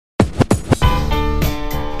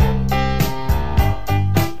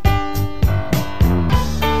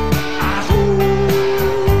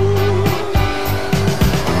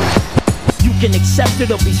accept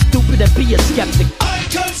it or be stupid and be a skeptic.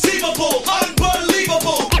 Inconceivable,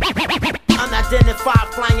 unbelievable.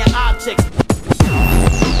 Unidentified flying objects.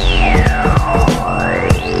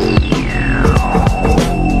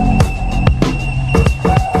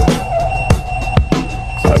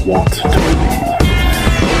 I want to believe.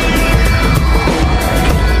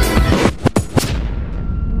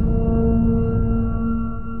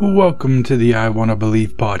 Welcome to the I Wanna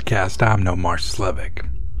Believe podcast. I'm no Mark Slevik.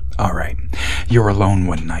 Alright, you're alone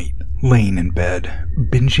one night, laying in bed,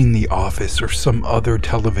 binging The Office or some other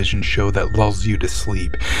television show that lulls you to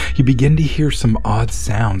sleep. You begin to hear some odd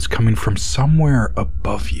sounds coming from somewhere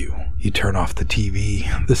above you. You turn off the TV,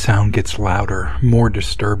 the sound gets louder, more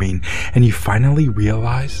disturbing, and you finally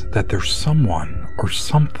realize that there's someone or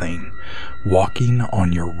something walking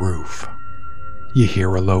on your roof. You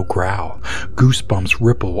hear a low growl, goosebumps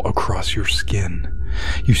ripple across your skin.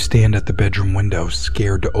 You stand at the bedroom window,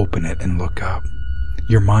 scared to open it and look up.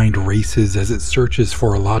 Your mind races as it searches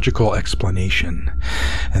for a logical explanation,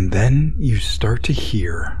 and then you start to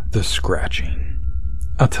hear the scratching.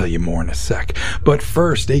 I'll tell you more in a sec, but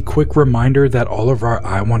first, a quick reminder that all of our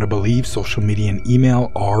I Want to Believe social media and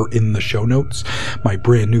email are in the show notes. My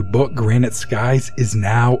brand new book, Granite Skies, is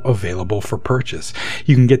now available for purchase.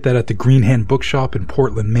 You can get that at the Green Hand Bookshop in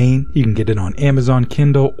Portland, Maine. You can get it on Amazon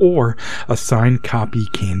Kindle, or a signed copy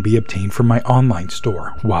can be obtained from my online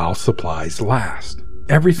store while supplies last.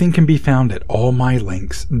 Everything can be found at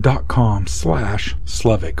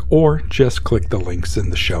allmylinks.com/Slevik, or just click the links in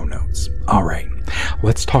the show notes. Alright,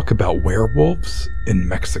 let's talk about werewolves in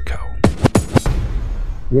Mexico.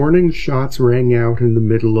 Warning shots rang out in the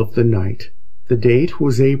middle of the night. The date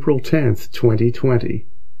was April 10th, 2020.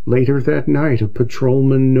 Later that night, a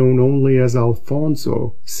patrolman known only as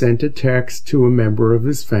Alfonso sent a text to a member of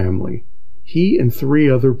his family. He and 3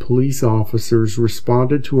 other police officers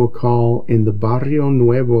responded to a call in the Barrio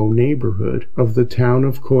Nuevo neighborhood of the town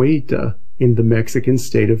of Coita in the Mexican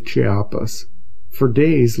state of Chiapas. For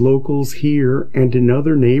days, locals here and in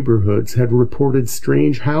other neighborhoods had reported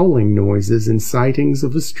strange howling noises and sightings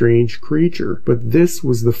of a strange creature, but this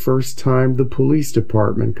was the first time the police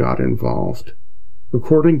department got involved.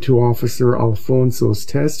 According to Officer Alfonso's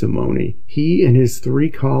testimony, he and his 3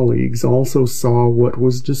 colleagues also saw what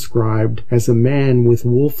was described as a man with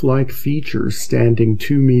wolf-like features standing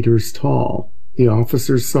 2 meters tall. The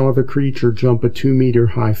officers saw the creature jump a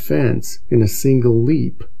 2-meter-high fence in a single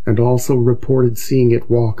leap, and also reported seeing it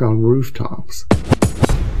walk on rooftops.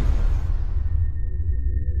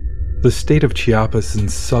 The state of Chiapas in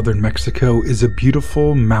southern Mexico is a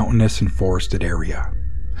beautiful, mountainous and forested area.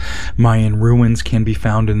 Mayan ruins can be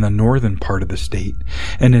found in the northern part of the state,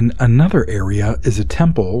 and in another area is a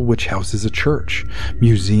temple which houses a church,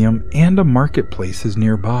 museum, and a marketplace is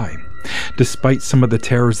nearby. Despite some of the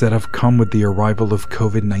terrors that have come with the arrival of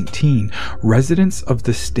COVID-19, residents of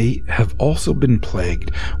the state have also been plagued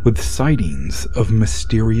with sightings of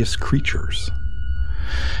mysterious creatures.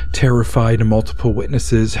 Terrified, multiple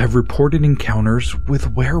witnesses have reported encounters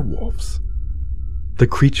with werewolves. The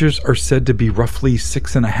creatures are said to be roughly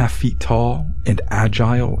 6.5 feet tall and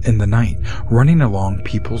agile in the night, running along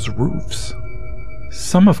people's roofs.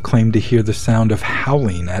 Some have claimed to hear the sound of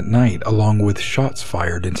howling at night along with shots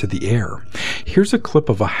fired into the air. Here's a clip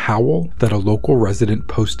of a howl that a local resident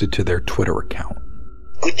posted to their Twitter account.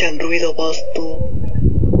 ¿Escuchan ruido vos tú?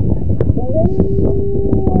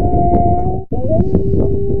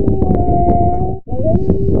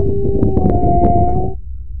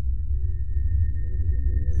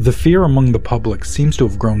 The fear among the public seems to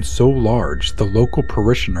have grown so large, the local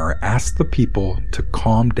parishioner asked the people to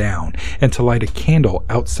calm down and to light a candle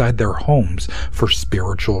outside their homes for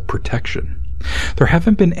spiritual protection. There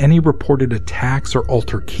haven't been any reported attacks or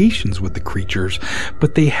altercations with the creatures,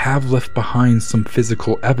 but they have left behind some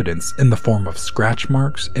physical evidence in the form of scratch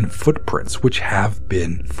marks and footprints which have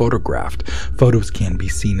been photographed. Photos can be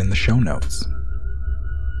seen in the show notes.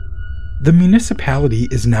 The municipality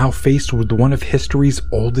is now faced with one of history's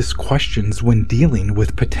oldest questions when dealing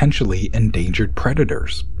with potentially endangered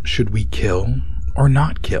predators. Should we kill or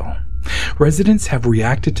not kill? Residents have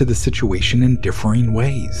reacted to the situation in differing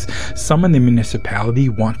ways. Some in the municipality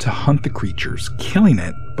want to hunt the creatures, killing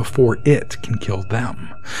it before it can kill them.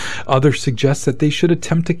 Others suggest that they should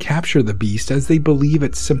attempt to capture the beast as they believe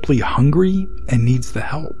it's simply hungry and needs the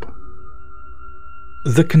help.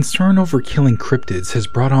 The concern over killing cryptids has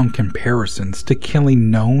brought on comparisons to killing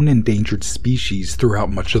known endangered species throughout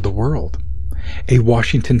much of the world. A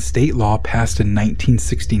Washington state law passed in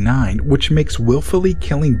 1969 which makes willfully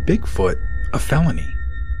killing Bigfoot a felony.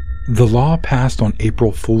 The law passed on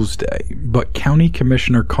April Fool's Day, but County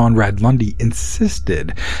Commissioner Conrad Lundy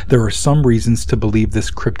insisted there are some reasons to believe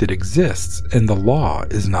this cryptid exists and the law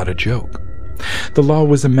is not a joke. The law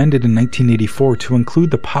was amended in 1984 to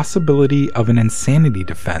include the possibility of an insanity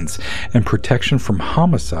defense and protection from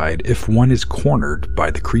homicide if one is cornered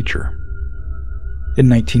by the creature. In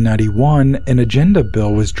 1991, an agenda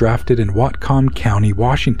bill was drafted in Whatcom County,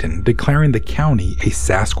 Washington, declaring the county a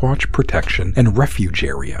Sasquatch protection and refuge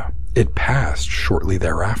area. It passed shortly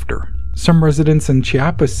thereafter. Some residents in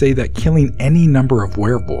Chiapas say that killing any number of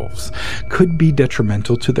werewolves could be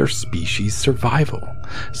detrimental to their species' survival.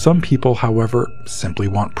 Some people, however, simply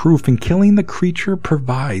want proof, and killing the creature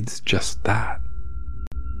provides just that.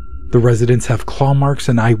 The residents have claw marks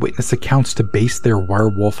and eyewitness accounts to base their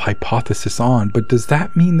werewolf hypothesis on, but does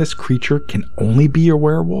that mean this creature can only be a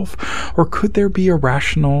werewolf, or could there be a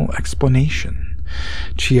rational explanation?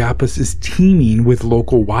 Chiapas is teeming with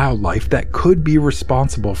local wildlife that could be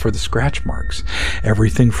responsible for the scratch marks.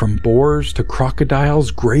 Everything from boars to crocodiles,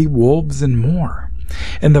 gray wolves, and more.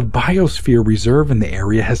 And the biosphere reserve in the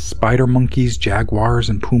area has spider monkeys, jaguars,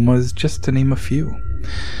 and pumas, just to name a few.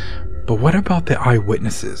 But what about the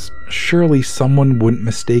eyewitnesses? Surely someone wouldn't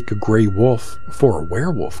mistake a gray wolf for a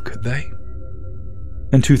werewolf, could they?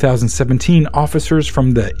 In 2017, officers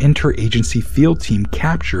from the interagency field team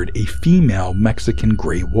captured a female Mexican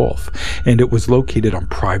gray wolf, and it was located on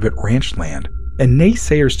private ranch land. And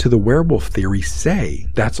naysayers to the werewolf theory say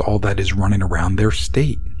that's all that is running around their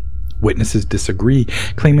state. Witnesses disagree,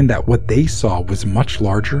 claiming that what they saw was much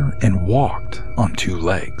larger and walked on two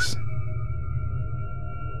legs.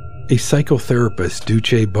 A psychotherapist,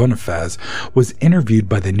 Duce Bonifaz, was interviewed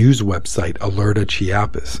by the news website Alerta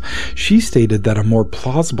Chiapas. She stated that a more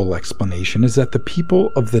plausible explanation is that the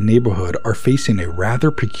people of the neighborhood are facing a rather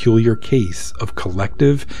peculiar case of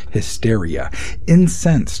collective hysteria,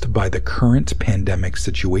 incensed by the current pandemic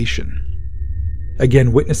situation.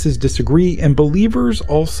 Again, witnesses disagree, and believers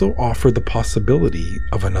also offer the possibility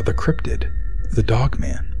of another cryptid, the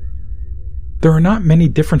Dogman. There are not many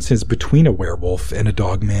differences between a werewolf and a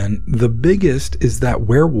dogman. The biggest is that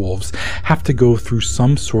werewolves have to go through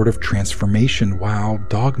some sort of transformation while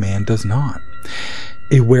dogman does not.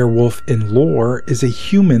 A werewolf in lore is a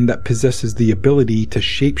human that possesses the ability to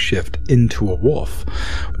shapeshift into a wolf,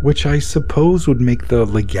 which I suppose would make the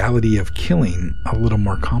legality of killing a little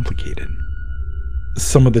more complicated.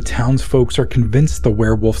 Some of the townsfolk are convinced the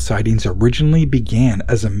werewolf sightings originally began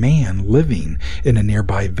as a man living in a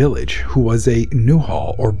nearby village who was a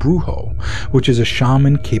nuhal or brujo, which is a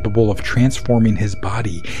shaman capable of transforming his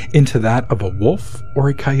body into that of a wolf or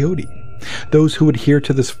a coyote. Those who adhere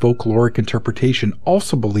to this folkloric interpretation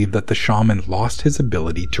also believe that the shaman lost his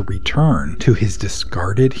ability to return to his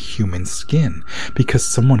discarded human skin because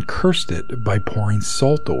someone cursed it by pouring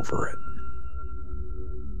salt over it.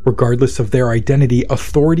 Regardless of their identity,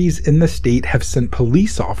 authorities in the state have sent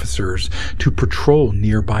police officers to patrol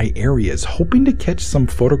nearby areas, hoping to catch some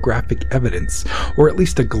photographic evidence or at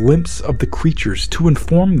least a glimpse of the creatures to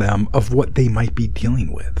inform them of what they might be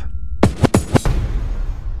dealing with.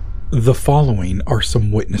 The following are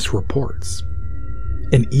some witness reports.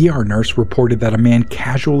 An ER nurse reported that a man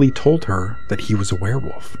casually told her that he was a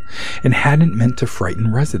werewolf and hadn't meant to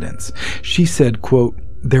frighten residents. She said, quote,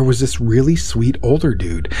 "There was this really sweet older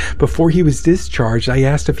dude. Before he was discharged, I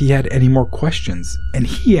asked if he had any more questions, and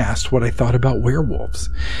he asked what I thought about werewolves.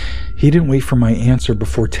 He didn't wait for my answer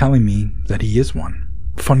before telling me that he is one.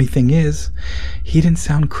 Funny thing is, he didn't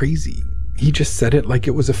sound crazy. He just said it like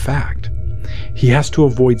it was a fact. He has to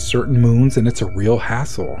avoid certain moons, and it's a real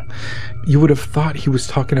hassle. You would have thought he was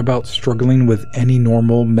talking about struggling with any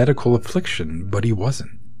normal medical affliction, but he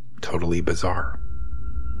wasn't. Totally bizarre."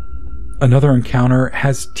 Another encounter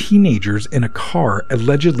has teenagers in a car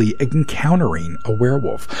allegedly encountering a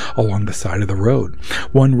werewolf along the side of the road.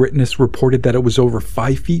 One witness reported that it was over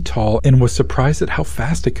 5 feet tall and was surprised at how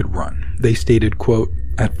fast it could run. They stated, quote,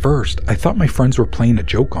 "At first, I thought my friends were playing a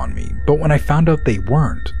joke on me, but when I found out they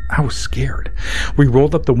weren't, I was scared. We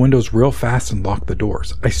rolled up the windows real fast and locked the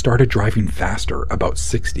doors. I started driving faster, about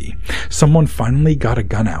 60. Someone finally got a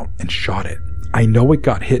gun out and shot it. I know it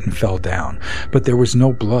got hit and fell down, but there was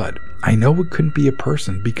no blood. I know it couldn't be a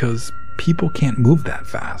person because people can't move that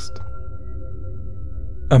fast."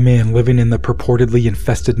 A man living in the purportedly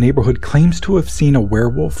infested neighborhood claims to have seen a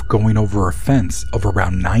werewolf going over a fence of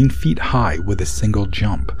around 9 feet high with a single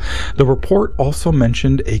jump. The report also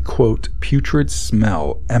mentioned a, quote, "putrid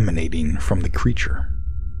smell emanating from the creature."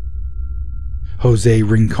 Jose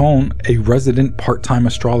Rincon, a resident part-time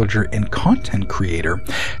astrologer and content creator,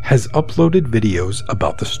 has uploaded videos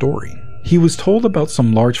about the story. He was told about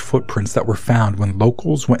some large footprints that were found when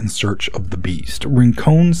locals went in search of the beast.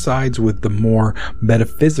 Rincon sides with the more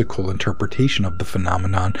metaphysical interpretation of the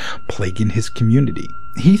phenomenon plaguing his community.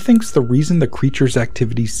 He thinks the reason the creature's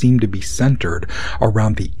activities seem to be centered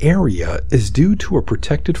around the area is due to a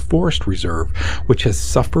protected forest reserve which has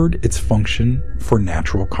suffered its function for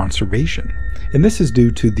natural conservation. And this is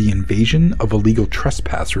due to the invasion of illegal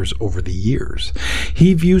trespassers over the years.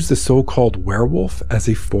 He views the so-called werewolf as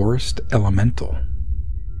a forest elemental.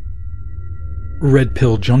 Red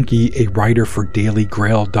Pill Junkie, a writer for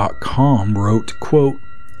DailyGrail.com, wrote, quote,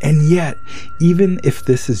 "And yet, even if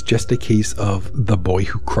this is just a case of the boy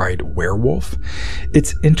who cried werewolf,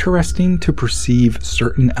 it's interesting to perceive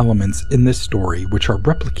certain elements in this story which are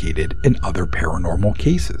replicated in other paranormal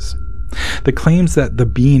cases. The claims that the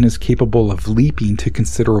being is capable of leaping to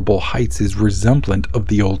considerable heights is resemblant of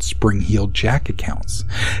the old spring-heeled Jack accounts.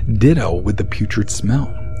 Ditto with the putrid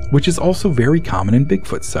smell, which is also very common in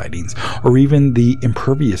Bigfoot sightings, or even the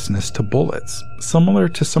imperviousness to bullets, similar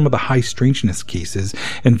to some of the high strangeness cases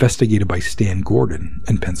investigated by Stan Gordon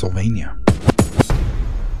in Pennsylvania."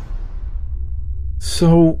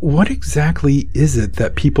 So, what exactly is it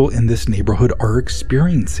that people in this neighborhood are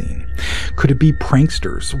experiencing? Could it be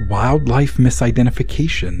pranksters, wildlife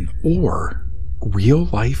misidentification, or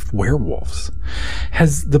real-life werewolves?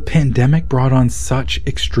 Has the pandemic brought on such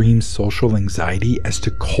extreme social anxiety as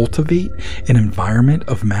to cultivate an environment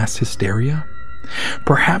of mass hysteria?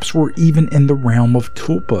 Perhaps we're even in the realm of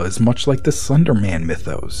tulpas, much like the Slender Man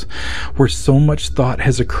mythos, where so much thought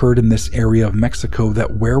has occurred in this area of Mexico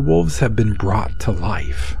that werewolves have been brought to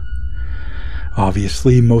life.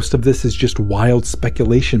 Obviously, most of this is just wild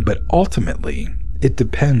speculation, but ultimately, it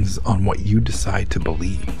depends on what you decide to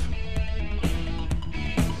believe.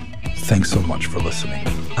 Thanks so much for listening.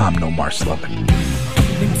 I'm Nomar Slevin.